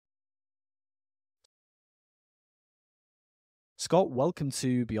Scott, welcome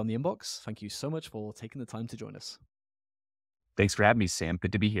to Beyond the Inbox. Thank you so much for taking the time to join us. Thanks for having me, Sam.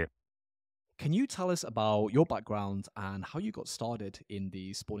 Good to be here. Can you tell us about your background and how you got started in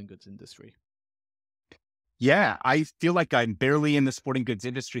the sporting goods industry? Yeah, I feel like I'm barely in the sporting goods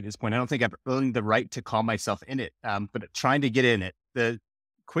industry at this point. I don't think I've earned the right to call myself in it, but trying to get in it. The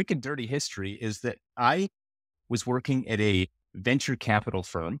quick and dirty history is that I was working at a venture capital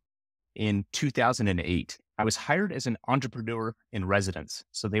firm in 2008. I was hired as an entrepreneur in residence.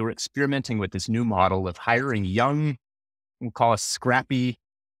 So they were experimenting with this new model of hiring young, we'll call us scrappy,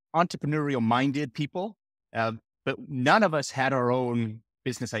 entrepreneurial minded people. Uh, but none of us had our own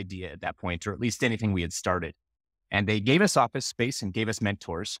business idea at that point, or at least anything we had started. And they gave us office space and gave us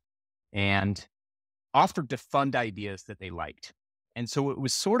mentors and offered to fund ideas that they liked. And so it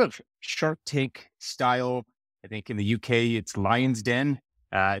was sort of Shark Tank style. I think in the UK, it's Lion's Den.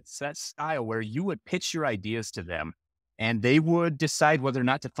 It's that style where you would pitch your ideas to them and they would decide whether or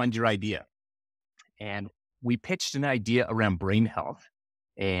not to fund your idea. And we pitched an idea around brain health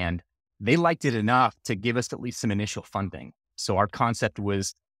and they liked it enough to give us at least some initial funding. So our concept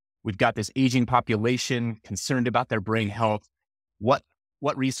was we've got this aging population concerned about their brain health. What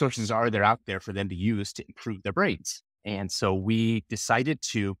resources are there out there for them to use to improve their brains? And so we decided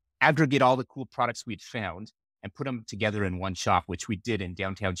to aggregate all the cool products we'd found and put them together in one shop, which we did in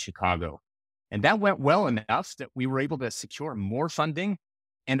downtown Chicago. And that went well enough that we were able to secure more funding.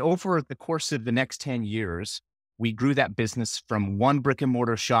 And over the course of the next 10 years, we grew that business from one brick and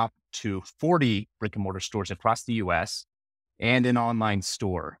mortar shop to 40 brick and mortar stores across the US and an online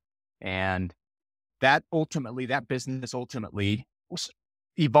store. And that business ultimately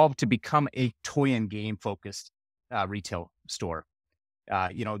evolved to become a toy and game focused retail store.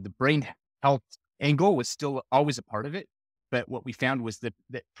 The brain health angle was still always a part of it. But what we found was that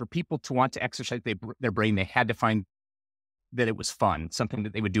for people to want to exercise their brain, they had to find that it was fun, something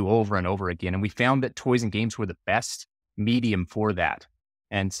that they would do over and over again. And we found that toys and games were the best medium for that.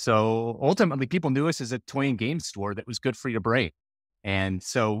 And so ultimately people knew us as a toy and game store that was good for your brain. And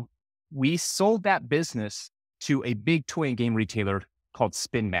so we sold that business to a big toy and game retailer called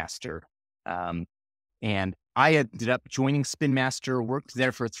Spin Master. And I ended up joining Spin Master, worked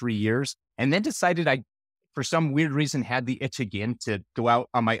there for 3 years, and then decided I, for some weird reason, had the itch again to go out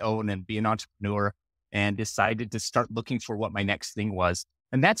on my own and be an entrepreneur, and decided to start looking for what my next thing was.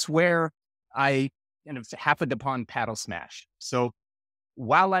 And that's where I kind of happened upon Paddle Smash. So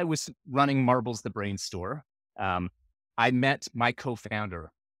while I was running Marbles the Brain Store, I met my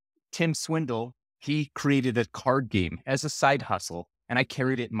co-founder, Tim Swindle. He created a card game as a side hustle, and I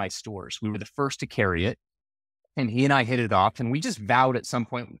carried it in my stores. We were the first to carry it, and he and I hit it off, and we just vowed at some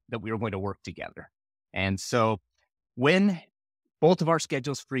point that we were going to work together. And so when both of our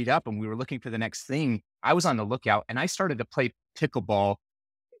schedules freed up and we were looking for the next thing, I was on the lookout and I started to play pickleball.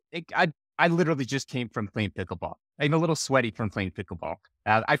 I literally just came from playing pickleball. I'm a little sweaty from playing pickleball.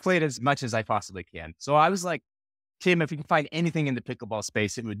 I played as much as I possibly can. So I was like, Tim, if you can find anything in the pickleball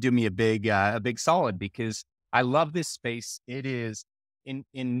space, it would do me a big solid because I love this space. It is in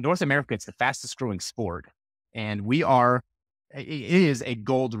North America, it's the fastest growing sport. And it is a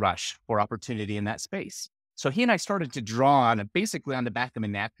gold rush for opportunity in that space. So he and I started to draw on basically on the back of a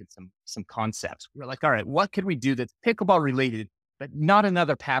napkin, some concepts. We were like, all right, what could we do that's pickleball related, but not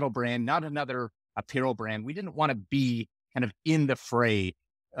another paddle brand, not another apparel brand. We didn't want to be kind of in the fray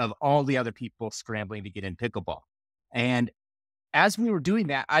of all the other people scrambling to get in pickleball. And as we were doing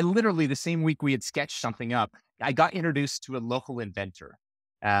that, I literally the same week we had sketched something up, I got introduced to a local inventor.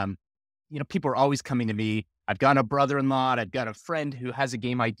 People are always coming to me. I've got a brother-in-law, I've got a friend who has a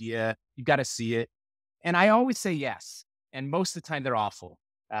game idea. You got to see it. And I always say yes. And most of the time they're awful.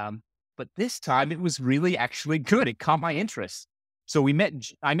 But this time it was really actually good. It caught my interest. So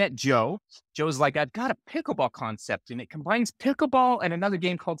I met Joe. Joe's like, I've got a pickleball concept and it combines pickleball and another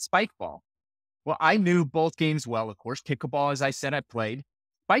game called Spikeball. Well, I knew both games well, of course. Pickleball, as I said, I played.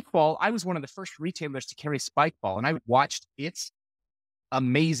 Spikeball, I was one of the first retailers to carry Spikeball and I watched its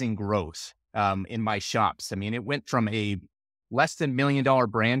amazing growth in my shops. I mean, it went from a less than $1 million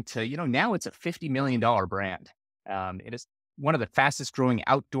brand to, now it's a $50 million brand. It is one of the fastest growing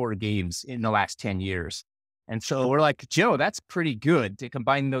outdoor games in the last 10 years. And so we're like, Joe, that's pretty good to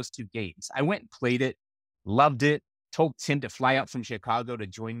combine those two games. I went and played it, loved it, told Tim to fly out from Chicago to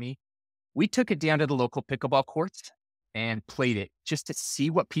join me. We took it down to the local pickleball courts and played it just to see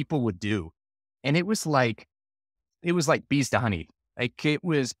what people would do. And it was like bees to honey. Like it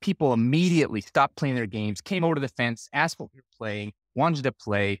was people immediately stopped playing their games, came over to the fence, asked what we were playing, wanted to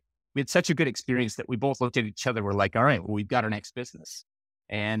play. We had such a good experience that we both looked at each other. We're like, all right, well, we've got our next business.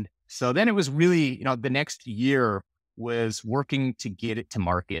 And so then it was really, the next year, was working to get it to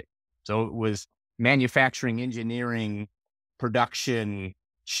market. So it was manufacturing, engineering, production,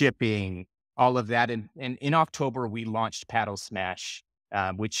 shipping, all of that. And in October, we launched Paddle Smash,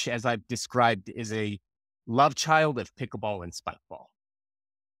 which, as I've described, is a love child of pickleball and spikeball.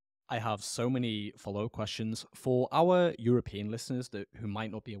 I have so many follow questions. For our European listeners who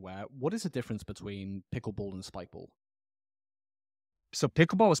might not be aware, what is the difference between pickleball and spikeball? So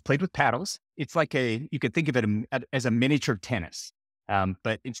pickleball is played with paddles. It's like you could think of it as a miniature tennis.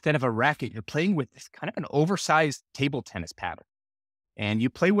 But instead of a racket, you're playing with this kind of an oversized table tennis paddle. And you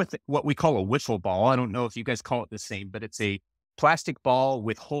play with what we call a wiffle ball. I don't know if you guys call it the same, but it's a plastic ball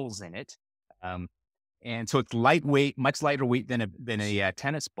with holes in it. Um, and so it's lightweight, much lighter weight than a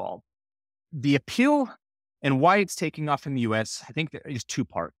tennis ball. The appeal and why it's taking off in the US, I think there is two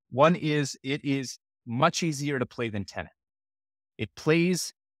parts. One is it is much easier to play than tennis.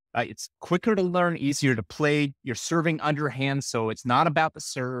 It's quicker to learn, easier to play. You're serving underhand, so it's not about the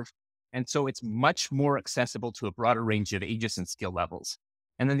serve. And so it's much more accessible to a broader range of ages and skill levels.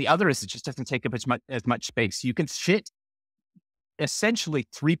 And then the other is it just doesn't take up as much space. You can fit essentially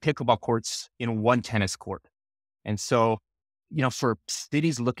 3 pickleball courts in one tennis court. And so, for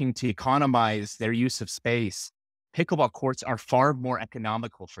cities looking to economize their use of space, pickleball courts are far more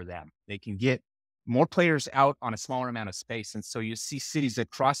economical for them. They can get more players out on a smaller amount of space. And so you see cities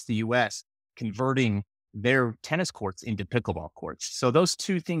across the US converting their tennis courts into pickleball courts. So those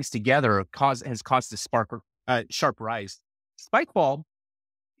two things together has caused a sharp rise. Spikeball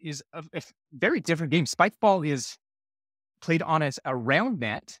is a very different game. Spikeball is played on as a round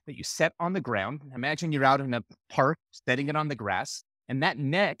net that you set on the ground. Imagine you're out in a park setting it on the grass, and that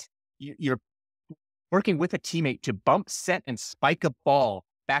net, you're working with a teammate to bump, set, and spike a ball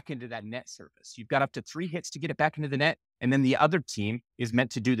back into that net surface. You've got up to 3 hits to get it back into the net. And then the other team is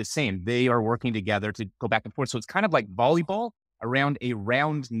meant to do the same. They are working together to go back and forth. So it's kind of like volleyball around a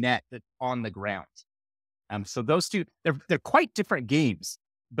round net that's on the ground. So those two, they're quite different games,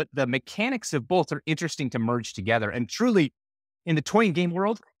 but the mechanics of both are interesting to merge together. And truly, in the toy and game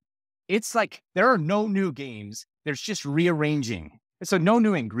world, it's like there are no new games. There's just rearranging. So no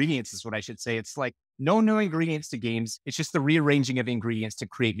new ingredients is what I should say. It's like no new ingredients to games. It's just the rearranging of ingredients to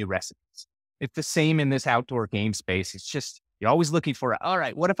create new recipes. It's the same in this outdoor game space. It's just, you're always looking for, all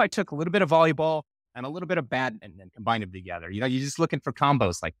right, what if I took a little bit of volleyball and a little bit of badminton and combined them together? You're just looking for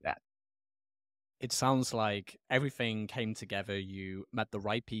combos like that. It sounds like everything came together. You met the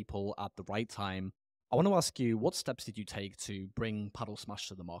right people at the right time. I want to ask you, what steps did you take to bring Paddle Smash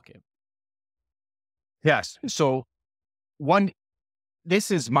to the market? Yes. So one, this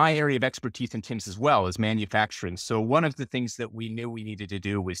is my area of expertise and Tim's as well, is manufacturing. So one of the things that we knew we needed to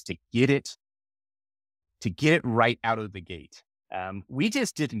do was to get it right out of the gate. We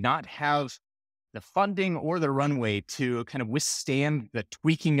just did not have the funding or the runway to kind of withstand the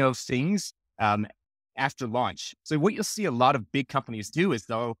tweaking of things after launch. So what you'll see a lot of big companies do is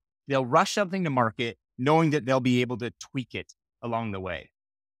they'll rush something to market knowing that they'll be able to tweak it along the way.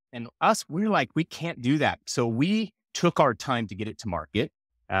 And us, we're like, we can't do that. So we took our time to get it to market.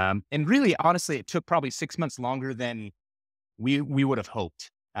 And really, honestly, it took probably 6 months longer than we would have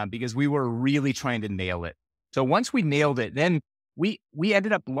hoped because we were really trying to nail it. So once we nailed it, then we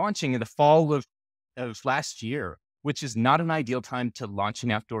ended up launching in the fall of last year, which is not an ideal time to launch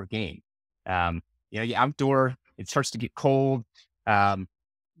an outdoor game. Outdoor, it starts to get cold.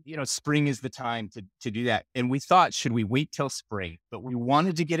 Spring is the time to do that. And we thought, should we wait till spring? But we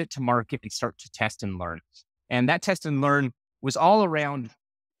wanted to get it to market and start to test and learn. And that test and learn was all around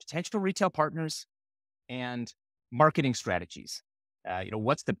potential retail partners and marketing strategies.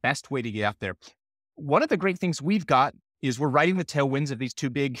 What's the best way to get out there? One of the great things we've got is we're riding the tailwinds of these two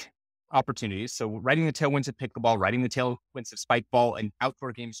big opportunities. So we're riding the tailwinds of pickleball, riding the tailwinds of spikeball, and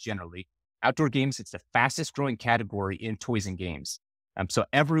outdoor games generally. Outdoor games, it's the fastest growing category in toys and games. So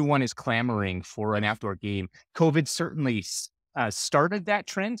everyone is clamoring for an outdoor game. COVID certainly started that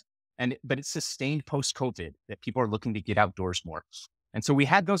trend, but it's sustained post-COVID that people are looking to get outdoors more. And so we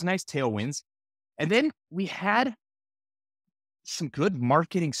had those nice tailwinds. And then we had some good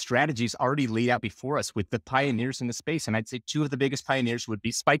marketing strategies already laid out before us with the pioneers in the space. And I'd say two of the biggest pioneers would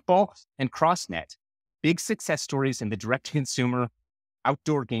be Spikeball and CrossNet, big success stories in the direct-to-consumer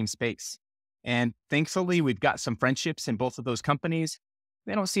outdoor game space. And thankfully, we've got some friendships in both of those companies.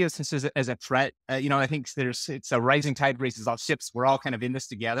 They don't see us as a threat. I think it's a rising tide raises all ships. We're all kind of in this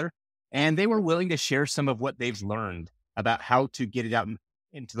together. And they were willing to share some of what they've learned about how to get it out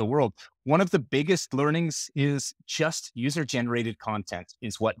into the world. One of the biggest learnings is just user-generated content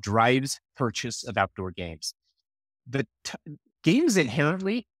is what drives purchase of outdoor games. The games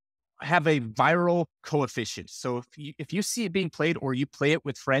inherently have a viral coefficient. So if you see it being played or you play it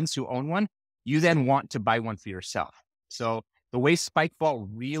with friends who own one, you then want to buy one for yourself. So the way Spikeball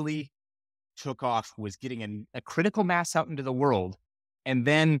really took off was getting a critical mass out into the world and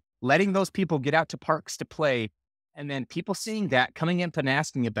then letting those people get out to parks to play. And then people seeing that, coming up and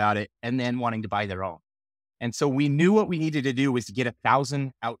asking about it, and then wanting to buy their own. And so we knew what we needed to do was to get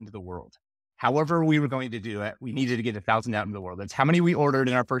 1,000 out into the world. However we were going to do it, we needed to get 1,000 out into the world. That's how many we ordered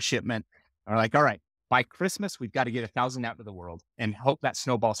in our first shipment. We're like, all right, by Christmas, we've got to get 1,000 out into the world and hope that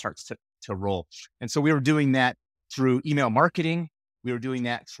snowball starts to roll. And so we were doing that through email marketing. We were doing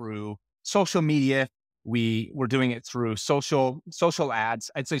that through social media. We were doing it through social ads.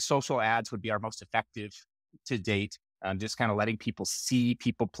 I'd say social ads would be our most effective to date. Just kind of letting people see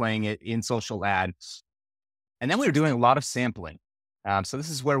people playing it in social ads. And then we were doing a lot of sampling. So this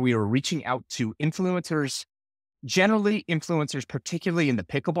is where we were reaching out to influencers, generally influencers, particularly in the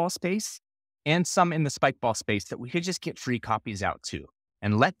pickleball space and some in the spikeball space that we could just get free copies out to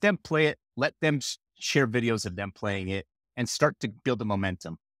and let them play it, let them share videos of them playing it and start to build the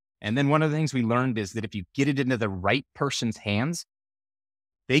momentum. And then one of the things we learned is that if you get it into the right person's hands,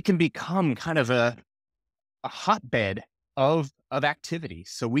 they can become kind of a hotbed of activity.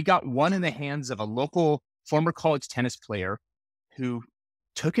 So we got one in the hands of a local former college tennis player who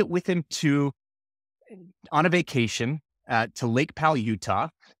took it with him on a vacation to Lake Powell, Utah,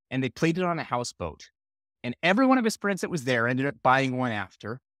 and they played it on a houseboat. And every one of his friends that was there ended up buying one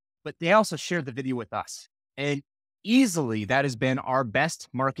after, but they also shared the video with us. And easily that has been our best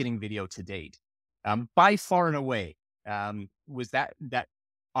marketing video to date. By far and away, was that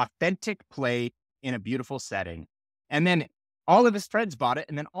authentic play in a beautiful setting. And then all of his friends bought it,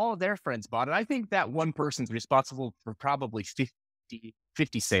 and then all of their friends bought it. I think that one person's responsible for probably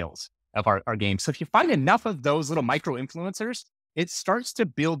 50 sales of our game. So if you find enough of those little micro influencers, it starts to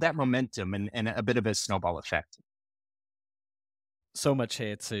build that momentum and a bit of a snowball effect. So much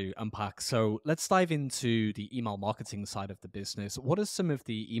here to unpack. So let's dive into the email marketing side of the business. What are some of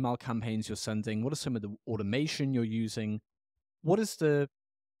the email campaigns you're sending? What are some of the automation you're using? What does the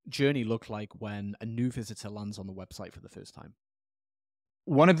journey look like when a new visitor lands on the website for the first time?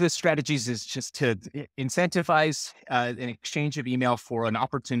 One of the strategies is just to incentivize an exchange of email for an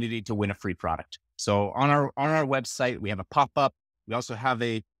opportunity to win a free product. So on our website, we have a pop-up. We also have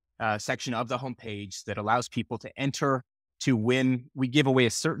a section of the homepage that allows people to enter to win. We give away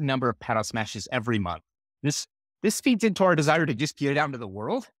a certain number of paddle smashes every month. This feeds into our desire to just get it out into the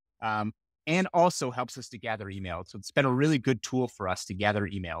world, and also helps us to gather emails. So it's been a really good tool for us to gather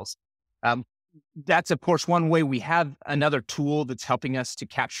emails. That's, of course, one way. We have another tool that's helping us to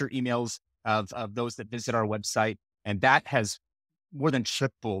capture emails of those that visit our website. And that has more than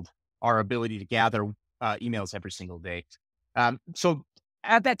tripled our ability to gather emails every single day. So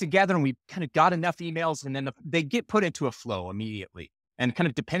add that together and we kind of got enough emails, and then they get put into a flow immediately. And kind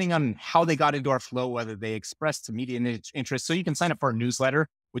of depending on how they got into our flow, whether they expressed immediate interest. So you can sign up for our newsletter,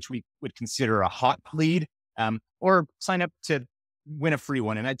 which we would consider a hot lead, or sign up to win a free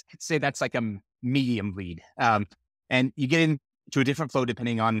one. And I'd say that's like a medium lead. And you get into a different flow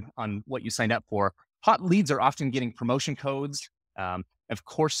depending on what you signed up for. Hot leads are often getting promotion codes. Of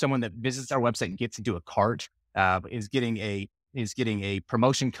course, someone that visits our website and gets into a cart is getting a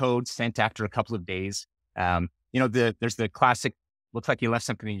promotion code sent after a couple of days. There's the classic, looks like you left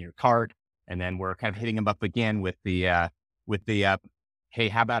something in your cart, and then we're kind of hitting them up again with the hey,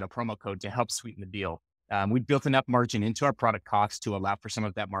 how about a promo code to help sweeten the deal? We built enough margin into our product costs to allow for some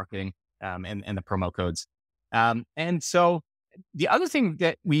of that marketing and the promo codes. And so the other thing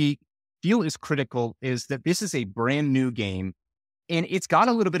that we feel is critical is that this is a brand new game, and it's got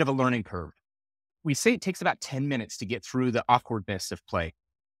a little bit of a learning curve. We say it takes about 10 minutes to get through the awkwardness of play.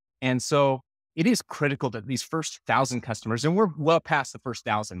 And so it is critical that these first 1,000 customers, and we're well past the first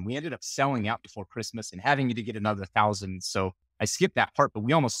 1,000. We ended up selling out before Christmas and having to get another 1,000. So I skipped that part, but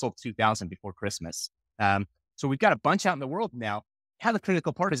we almost sold 2,000 before Christmas. So we've got a bunch out in the world now. How the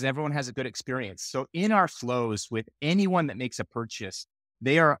critical part is everyone has a good experience. So in our flows with anyone that makes a purchase,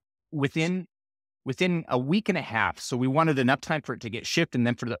 they are within a week and a half. So we wanted enough time for it to get shipped and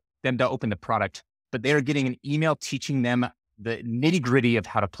then for them to open the product, but they are getting an email teaching them the nitty gritty of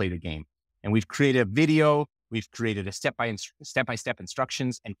how to play the game. And we've created a video, we've created a step-by-step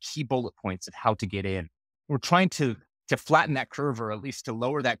instructions and key bullet points of how to get in. We're trying to flatten that curve, or at least to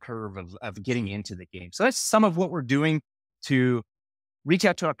lower that curve of getting into the game. So that's some of what we're doing to reach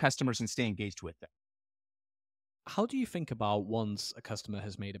out to our customers and stay engaged with them. How do you think about once a customer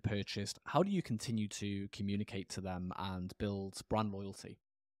has made a purchase, how do you continue to communicate to them and build brand loyalty?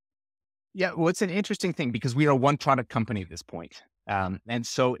 Yeah, well, it's an interesting thing because we are one product company at this point. And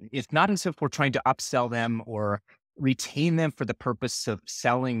so it's not as if we're trying to upsell them or retain them for the purpose of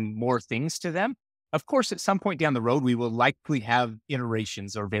selling more things to them. Of course, at some point down the road, we will likely have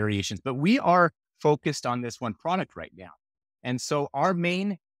iterations or variations, but we are focused on this one product right now. And so our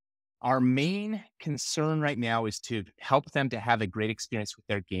main concern right now is to help them to have a great experience with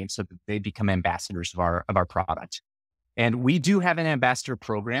their game so that they become ambassadors of our product. And we do have an ambassador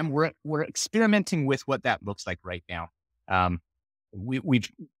program. We're experimenting with what that looks like right now. Um, we've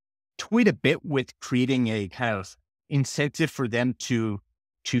toyed a bit with creating a kind of incentive for them to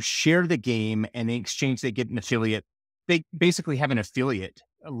share the game, and in exchange they get an affiliate. They basically have an affiliate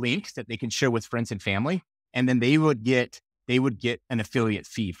link that they can share with friends and family, and then they would get an affiliate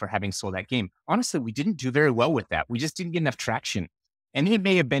fee for having sold that game. Honestly, we didn't do very well with that. We just didn't get enough traction, and it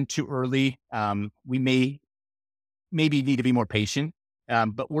may have been too early. We maybe need to be more patient.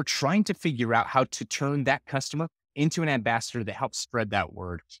 But we're trying to figure out how to turn that customer into an ambassador that helps spread that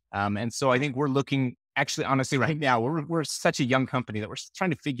word. And so I think we're looking, actually, honestly, right now, we're such a young company that we're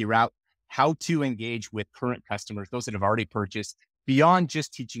trying to figure out how to engage with current customers, those that have already purchased, beyond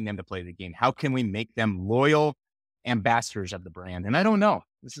just teaching them to play the game. How can we make them loyal ambassadors of the brand? And I don't know.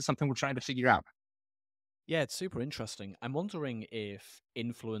 This is something we're trying to figure out. Yeah, it's super interesting. I'm wondering if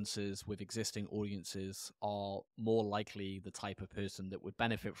influencers with existing audiences are more likely the type of person that would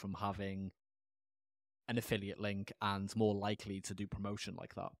benefit from having an affiliate link and more likely to do promotion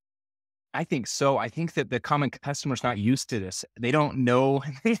like that. I think so. I think that the common customer's not used to this. They don't know.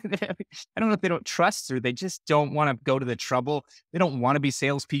 I don't know if they don't trust or they just don't want to go to the trouble. They don't want to be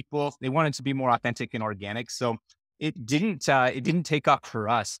salespeople. They want it to be more authentic and organic. So it didn't take off for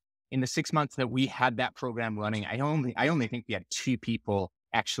us. In the 6 months that we had that program running, I only think we had two people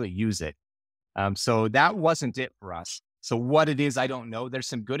actually use it. So that wasn't it for us. So what it is, I don't know. There's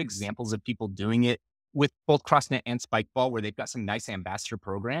some good examples of people doing it with both CrossNet and Spikeball, where they've got some nice ambassador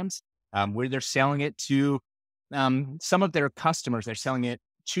programs where they're selling it to some of their customers. They're selling it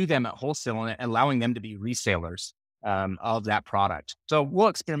to them at wholesale and allowing them to be resellers of that product. So we'll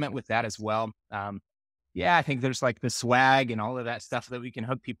experiment with that as well. Yeah, I think there's like the swag and all of that stuff that we can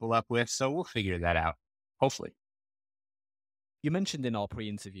hook people up with. So we'll figure that out, hopefully. You mentioned in our pre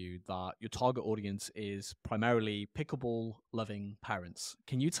interview that your target audience is primarily pickleball loving parents.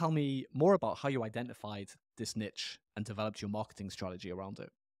 Can you tell me more about how you identified this niche and developed your marketing strategy around it?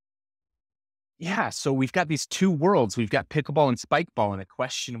 Yeah, so we've got these two worlds. We've got pickleball and spikeball, and the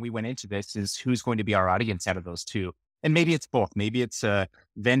question we went into this is who's going to be our audience out of those two? And maybe it's both. Maybe it's a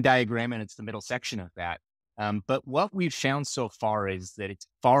Venn diagram and it's the middle section of that. But what we've found so far is that it's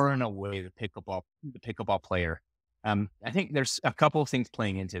far and away the pickleball player. I think there's a couple of things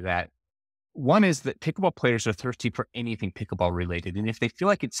playing into that. One is that pickleball players are thirsty for anything pickleball related, and if they feel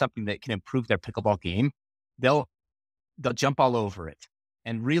like it's something that can improve their pickleball game, they'll they'll jump all over it.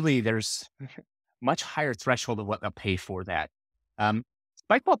 And really, there's much higher threshold of what they'll pay for that. Um,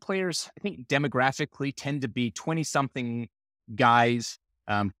 Spikeball players, I think demographically tend to be 20 something guys,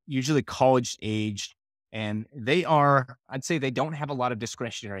 usually college aged, and I'd say they don't have a lot of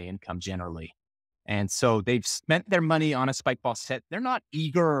discretionary income generally. And so they've spent their money on a Spikeball set. They're not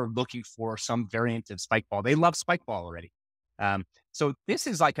eager or looking for some variant of Spikeball. They love Spikeball already. So this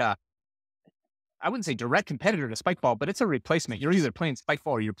is like I wouldn't say direct competitor to Spikeball, but it's a replacement. You're either playing Spikeball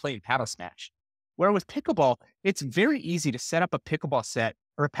or you're playing Paddle Smash. Where with pickleball, it's very easy to set up a pickleball set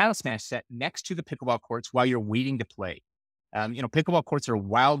or a Paddle Smash set next to the pickleball courts while you're waiting to play. Pickleball courts are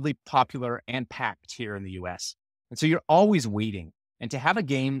wildly popular and packed here in the US. And so you're always waiting. And to have a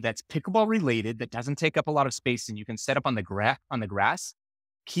game that's pickleball related, that doesn't take up a lot of space and you can set up on the grass,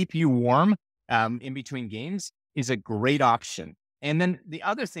 keep you warm in between games is a great option. And then the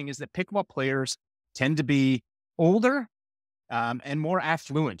other thing is that pickleball players tend to be older and more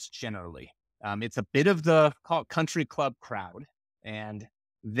affluent generally. It's a bit of the call it country club crowd, and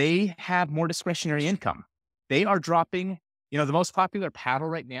they have more discretionary income. They are dropping, the most popular paddle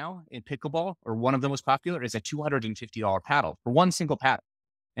right now in pickleball, or one of the most popular, is a $250 paddle for one single paddle.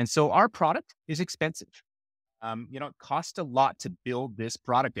 And so our product is expensive. It costs a lot to build this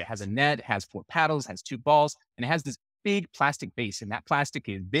product. It has a net, has four paddles, has two balls, and it has this big plastic base. And that plastic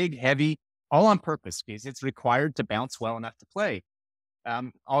is big, heavy, all on purpose because it's required to bounce well enough to play.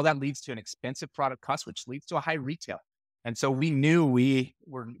 All that leads to an expensive product cost, which leads to a high retail. And so we knew we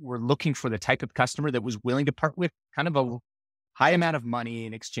were looking for the type of customer that was willing to part with kind of a high amount of money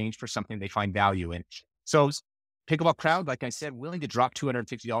in exchange for something they find value in. So pickleball crowd, like I said, willing to drop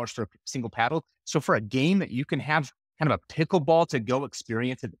 $250 for a single paddle. So for a game that you can have kind of a pickleball to go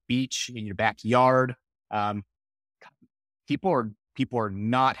experience at the beach in your backyard, um, people are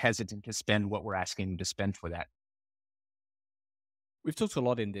not hesitant to spend what we're asking them to spend for that. We've talked a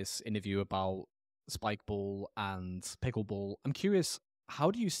lot in this interview about Spikeball and pickleball. I'm curious,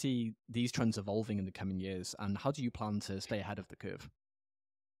 how do you see these trends evolving in the coming years, and how do you plan to stay ahead of the curve?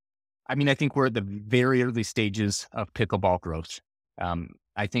 I mean, I think we're at the very early stages of pickleball growth.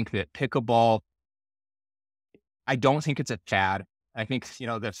 I think that pickleball, I don't think it's a fad. I think,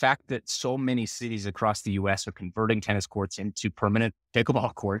 the fact that so many cities across the US are converting tennis courts into permanent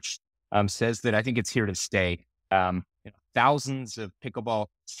pickleball courts says that I think it's here to stay. Thousands of pickleball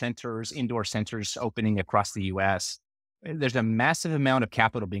centers, indoor centers opening across the US. There's a massive amount of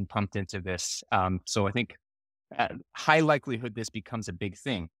capital being pumped into this. So I think high likelihood this becomes a big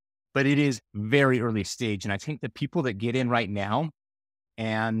thing, but it is very early stage. And I think the people that get in right now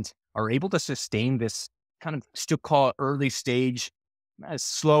and are able to sustain this kind of still call it early stage,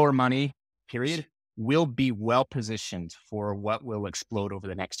 slower money period, will be well positioned for what will explode over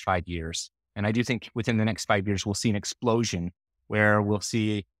the next 5 years. And I do think within the next 5 years, we'll see an explosion where we'll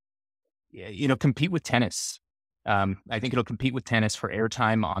see, compete with tennis. I think it'll compete with tennis for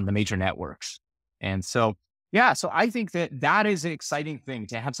airtime on the major networks. And so, yeah, so I think that that is an exciting thing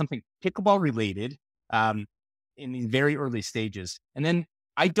to have something pickleball related in the very early stages. And then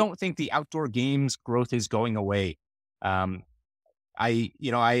I don't think the outdoor games growth is going away. Um, I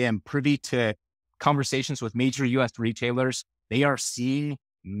am privy to conversations with major US retailers. They are seeing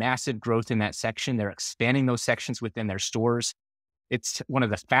massive growth in that section. They're expanding those sections within their stores. It's one of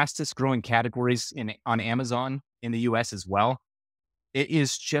the fastest growing categories on Amazon in the US as well. It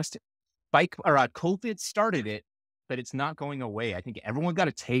is just COVID started it, but it's not going away. I think everyone got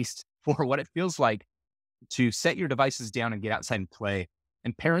a taste for what it feels like to set your devices down and get outside and play.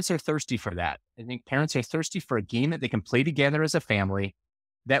 And parents are thirsty for that. I think parents are thirsty for a game that they can play together as a family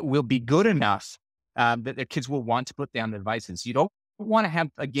that will be good enough that their kids will want to put down the devices. You don't want to have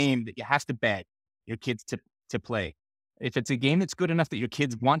a game that you have to beg your kids to play. If it's a game that's good enough that your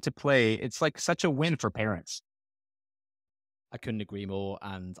kids want to play, it's like such a win for parents. I couldn't agree more.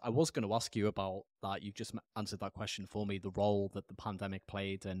 And I was going to ask you about that. You've just answered that question for me, the role that the pandemic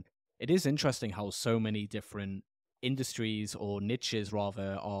played. And it is interesting how so many different industries or niches,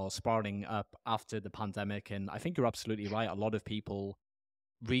 rather, are sprouting up after the pandemic. And I think you're absolutely right. A lot of people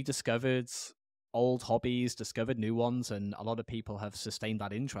rediscovered old hobbies, discovered new ones, and a lot of people have sustained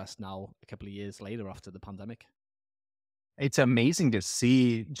that interest now a couple of years later after the pandemic. It's amazing to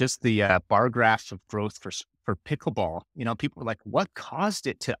see just the bar graph of growth for pickleball. People are like, "What caused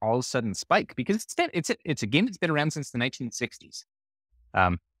it to all of a sudden spike?" Because it's a game that's been around since the 1960s.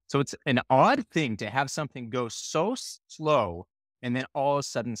 Um, so it's an odd thing to have something go so slow and then all of a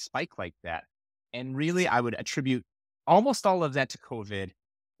sudden spike like that. And really, I would attribute almost all of that to COVID.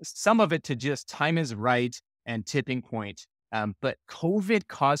 Some of it to just time is right and tipping point. But COVID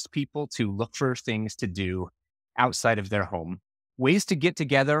caused people to look for things to do outside of their home, ways to get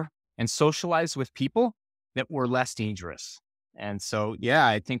together and socialize with people that were less dangerous. And so, yeah,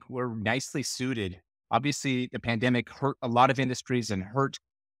 I think we're nicely suited. Obviously, the pandemic hurt a lot of industries and hurt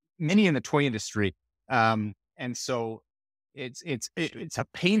many in the toy industry. And so it's a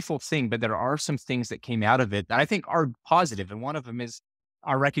painful thing, but there are some things that came out of it that I think are positive. And one of them is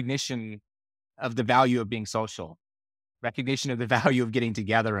our recognition of the value of being social, recognition of the value of getting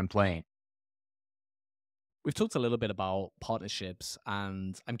together and playing. We've talked a little bit about partnerships,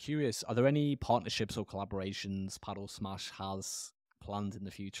 and I'm curious, are there any partnerships or collaborations Paddle Smash has planned in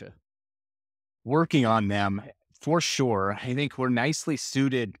the future? Working on them for sure. I think we're nicely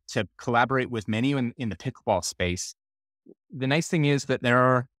suited to collaborate with many in the pickleball space. The nice thing is that there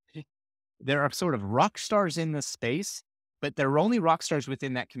are sort of rock stars in the space, but there are only rock stars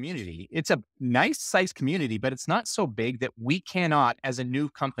within that community. It's a nice sized community, but it's not so big that we cannot, as a new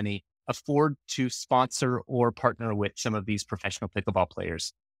company, afford to sponsor or partner with some of these professional pickleball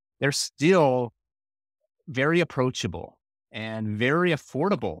players. They're still very approachable and very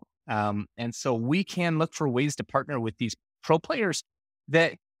affordable. And so we can look for ways to partner with these pro players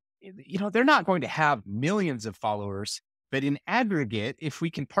that, they're not going to have millions of followers, but in aggregate, if we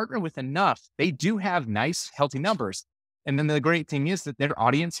can partner with enough, they do have nice, healthy numbers. And then the great thing is that their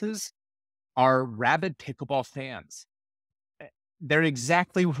audiences are rabid pickleball fans. They're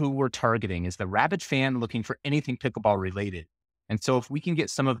exactly who we're targeting, is the rabid fan looking for anything pickleball related. And so if we can get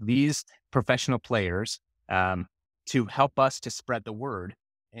some of these professional players to help us to spread the word,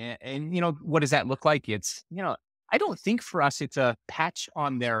 and what does that look like? It's, I don't think for us it's a patch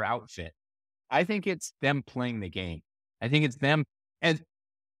on their outfit. I think it's them playing the game. I think it's them. And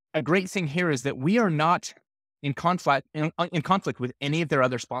a great thing here is that we are not in conflict with any of their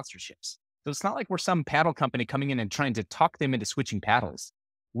other sponsorships. So it's not like we're some paddle company coming in and trying to talk them into switching paddles.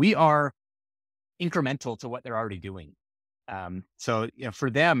 We are incremental to what they're already doing. So for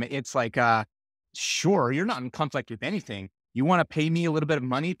them, it's like, sure, you're not in conflict with anything. You want to pay me a little bit of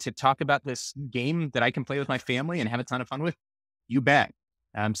money to talk about this game that I can play with my family and have a ton of fun with? You bet.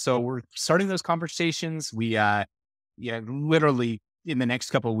 So we're starting those conversations. Yeah, literally in the next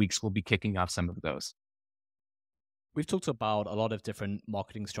couple of weeks, we'll be kicking off some of those. We've talked about a lot of different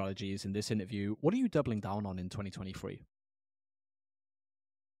marketing strategies in this interview. What are you doubling down on in 2023?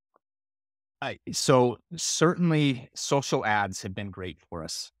 So certainly social ads have been great for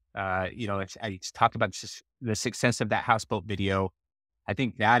us. I talked about the success of that houseboat video. I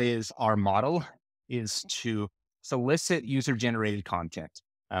think that is our model, is to solicit user generated content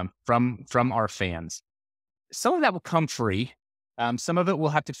from our fans. Some of that will come free. Some of it we'll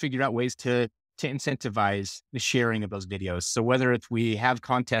have to figure out ways to incentivize the sharing of those videos. So whether it's we have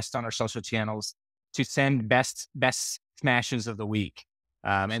contests on our social channels to send best smashes of the week,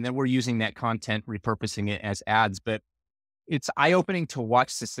 and then we're using that content, repurposing it as ads. But it's eye opening to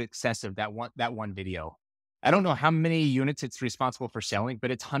watch the success of that one video. I don't know how many units it's responsible for selling, but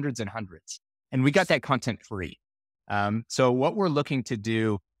it's hundreds and hundreds. And we got that content free. So what we're looking to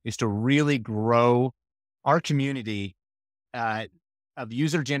do is to really grow our community of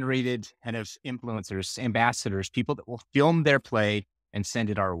user generated kind of influencers, ambassadors, people that will film their play and send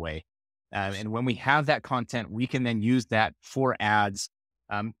it our way. And when we have that content, we can then use that for ads.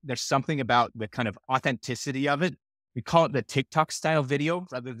 There's something about the kind of authenticity of it. We call it the TikTok style video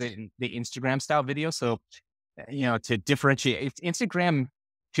rather than the Instagram style video. So, to differentiate, Instagram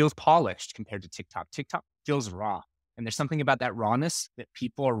feels polished compared to TikTok. TikTok feels raw. And there's something about that rawness that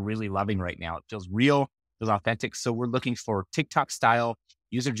people are really loving right now. It feels real, feels authentic. So we're looking for TikTok style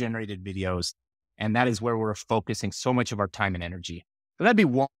user generated videos. And that is where we're focusing so much of our time and energy. So that'd be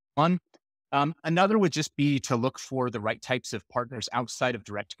one. Another would just be to look for the right types of partners outside of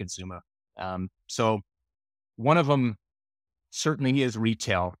direct to consumer. So one of them certainly is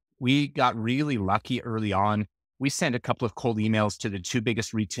retail. We got really lucky early on. We sent a couple of cold emails to the two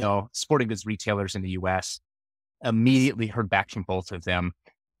biggest retail sporting goods retailers in the US. Immediately heard back from both of them.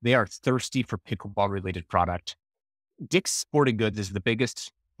 They are thirsty for pickleball related product. Dick's Sporting Goods is the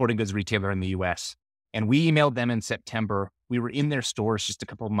biggest sporting goods retailer in the US. And we emailed them in September. We were in their stores just a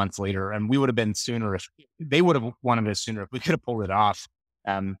couple of months later, and we would have been sooner if they would have wanted us sooner if we could have pulled it off.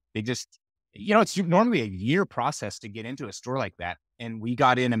 They just, it's normally a year process to get into a store like that. And we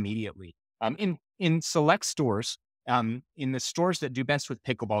got in immediately. In select stores, in the stores that do best with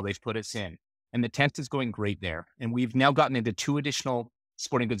pickleball, they've put us in. And the tent is going great there. And we've now gotten into two additional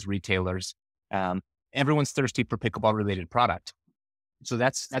sporting goods retailers. Everyone's thirsty for pickleball related product. So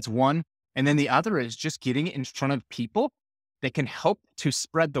that's one. And then the other is just getting it in front of people that can help to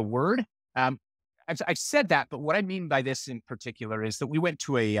spread the word. I've said that, but what I mean by this in particular is that we went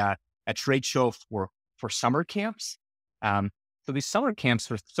to a trade show for summer camps. So these summer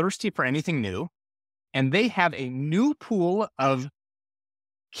camps are thirsty for anything new. And they have a new pool of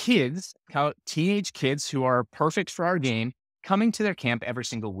kids, teenage kids who are perfect for our game, coming to their camp every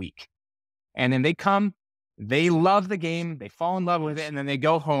single week. And then they come, they love the game, they fall in love with it, and then they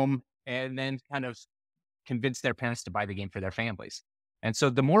go home and then kind of convince their parents to buy the game for their families. And so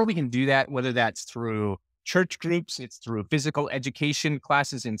the more we can do that, whether that's through church groups, it's through physical education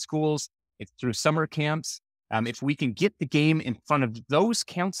classes in schools, it's through summer camps. If we can get the game in front of those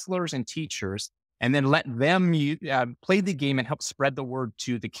counselors and teachers and then let them play the game and help spread the word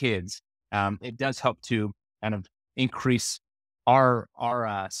to the kids, it does help to kind of increase our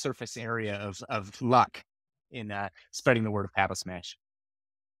surface area of luck in spreading the word of Paddle Smash.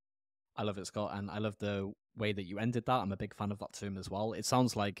 I love it, Scott, and I love the way that you ended that. I'm a big fan of that term as well. It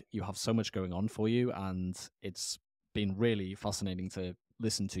sounds like you have so much going on for you, and it's been really fascinating to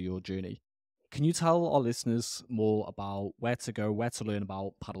listen to your journey. Can you tell our listeners more about where to go, where to learn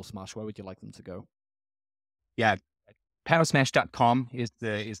about Paddle Smash? Where would you like them to go? Yeah, paddlesmash.com is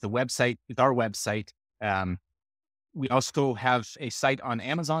the website. It's our website. We also have a site on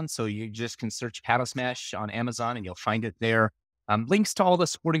Amazon, so you just can search Paddle Smash on Amazon and you'll find it there. Links to all the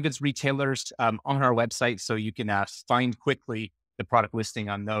sporting goods retailers on our website, so you can find quickly the product listing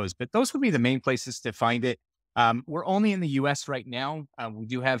on those. But those would be the main places to find it. We're only in the US right now. We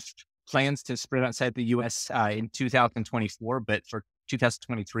do have plans to spread outside the US in 2024, but for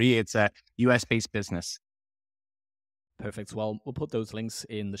 2023, it's a US-based business. Perfect. Well, we'll put those links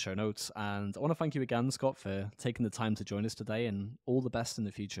in the show notes. And I want to thank you again, Scott, for taking the time to join us today, and all the best in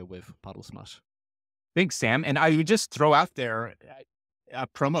the future with Paddle Smash. Thanks, Sam. And I would just throw out there a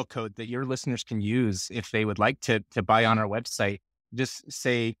promo code that your listeners can use if they would like to buy on our website. Just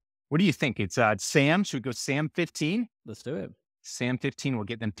say, what do you think? It's Sam. Should we go Sam15? Let's do it. Sam15 will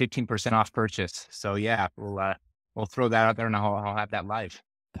get them 15% off purchase. So yeah, we'll we'll throw that out there and I'll have that live.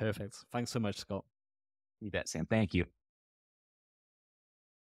 Perfect. Thanks so much, Scott. You bet, Sam. Thank you.